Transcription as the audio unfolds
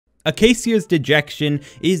Acacia's Dejection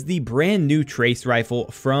is the brand new trace rifle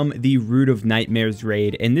from the Root of Nightmares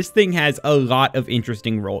raid, and this thing has a lot of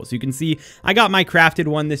interesting roles. You can see I got my crafted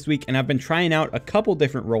one this week, and I've been trying out a couple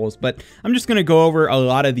different roles, but I'm just going to go over a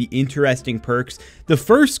lot of the interesting perks. The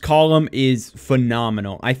first column is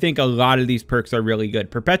phenomenal. I think a lot of these perks are really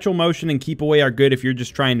good. Perpetual Motion and Keep Away are good if you're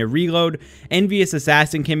just trying to reload. Envious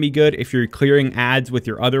Assassin can be good if you're clearing ads with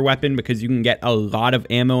your other weapon because you can get a lot of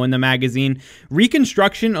ammo in the magazine.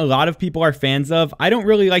 Reconstruction, a lot of people are fans of. I don't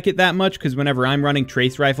really like it that much because whenever I'm running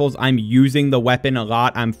trace rifles, I'm using the weapon a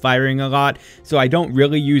lot, I'm firing a lot, so I don't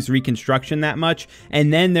really use reconstruction that much.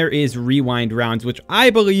 And then there is rewind rounds, which I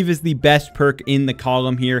believe is the best perk in the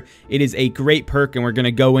column here. It is a great perk, and we're going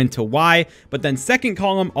to go into why. But then second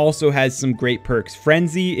column also has some great perks.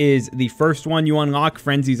 Frenzy is the first one you unlock.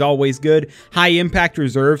 Frenzy's always good. High impact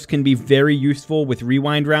reserves can be very useful with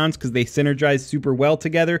rewind rounds because they synergize super well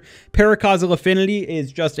together. Paracausal Affinity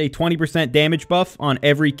is just a 20% damage buff on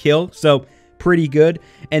every kill, so pretty good.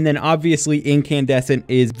 And then obviously Incandescent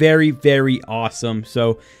is very, very awesome.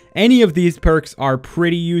 So any of these perks are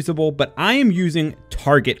pretty usable, but I am using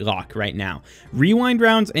Target Lock right now. Rewind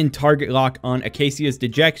rounds and Target Lock on Acacia's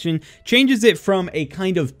Dejection changes it from a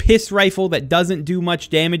kind of piss rifle that doesn't do much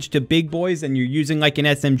damage to big boys and you're using like an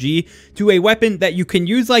SMG to a weapon that you can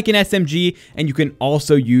use like an SMG and you can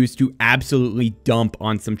also use to absolutely dump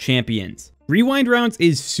on some champions. Rewind rounds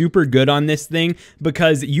is super good on this thing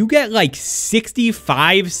because you get like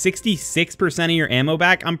 65-66% of your ammo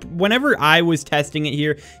back. Whenever I was testing it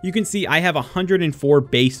here, you can see I have 104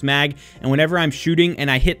 base mag, and whenever I'm shooting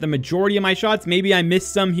and I hit the majority of my shots, maybe I miss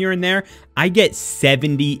some here and there, I get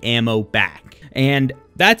 70 ammo back. And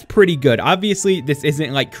that's pretty good. Obviously, this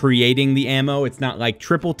isn't like creating the ammo. It's not like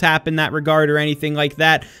triple tap in that regard or anything like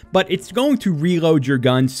that, but it's going to reload your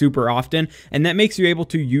gun super often, and that makes you able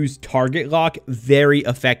to use Target Lock very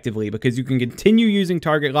effectively because you can continue using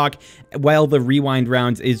Target Lock while the rewind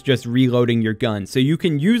rounds is just reloading your gun. So you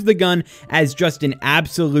can use the gun as just an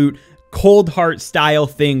absolute cold heart style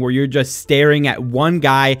thing where you're just staring at one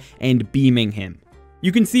guy and beaming him.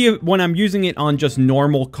 You can see when I'm using it on just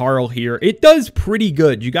normal Carl here, it does pretty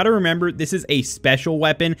good. You got to remember, this is a special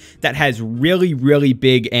weapon that has really, really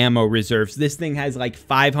big ammo reserves. This thing has like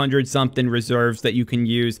 500 something reserves that you can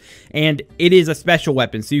use, and it is a special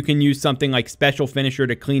weapon, so you can use something like Special Finisher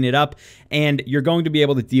to clean it up, and you're going to be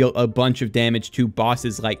able to deal a bunch of damage to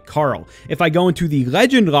bosses like Carl. If I go into the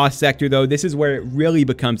Legend Lost sector, though, this is where it really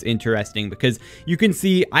becomes interesting because you can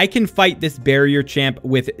see I can fight this barrier champ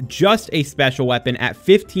with just a special weapon at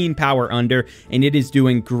 15 power under, and it is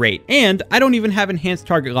doing great. And I don't even have enhanced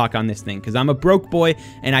target lock on this thing because I'm a broke boy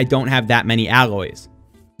and I don't have that many alloys.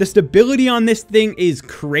 The stability on this thing is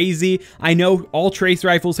crazy. I know all trace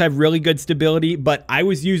rifles have really good stability, but I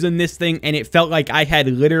was using this thing and it felt like I had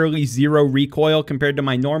literally zero recoil compared to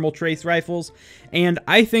my normal trace rifles. And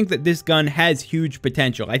I think that this gun has huge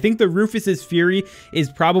potential. I think the Rufus's Fury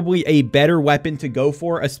is probably a better weapon to go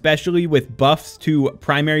for, especially with buffs to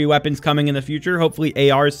primary weapons coming in the future.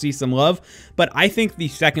 Hopefully ARs see some love. But I think the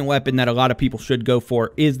second weapon that a lot of people should go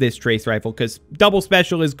for is this trace rifle because double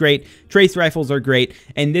special is great, trace rifles are great,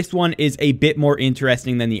 and this one is a bit more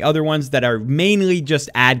interesting than the other ones that are mainly just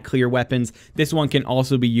add clear weapons. This one can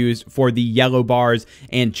also be used for the yellow bars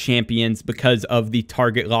and champions because of the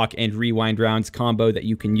target lock and rewind rounds combo that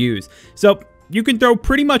you can use. So you can throw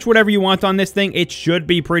pretty much whatever you want on this thing. It should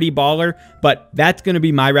be pretty baller, but that's going to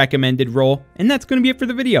be my recommended roll, and that's going to be it for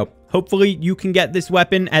the video. Hopefully you can get this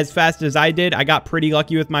weapon as fast as I did. I got pretty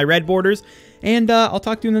lucky with my red borders, and I'll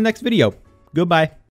talk to you in the next video. Goodbye.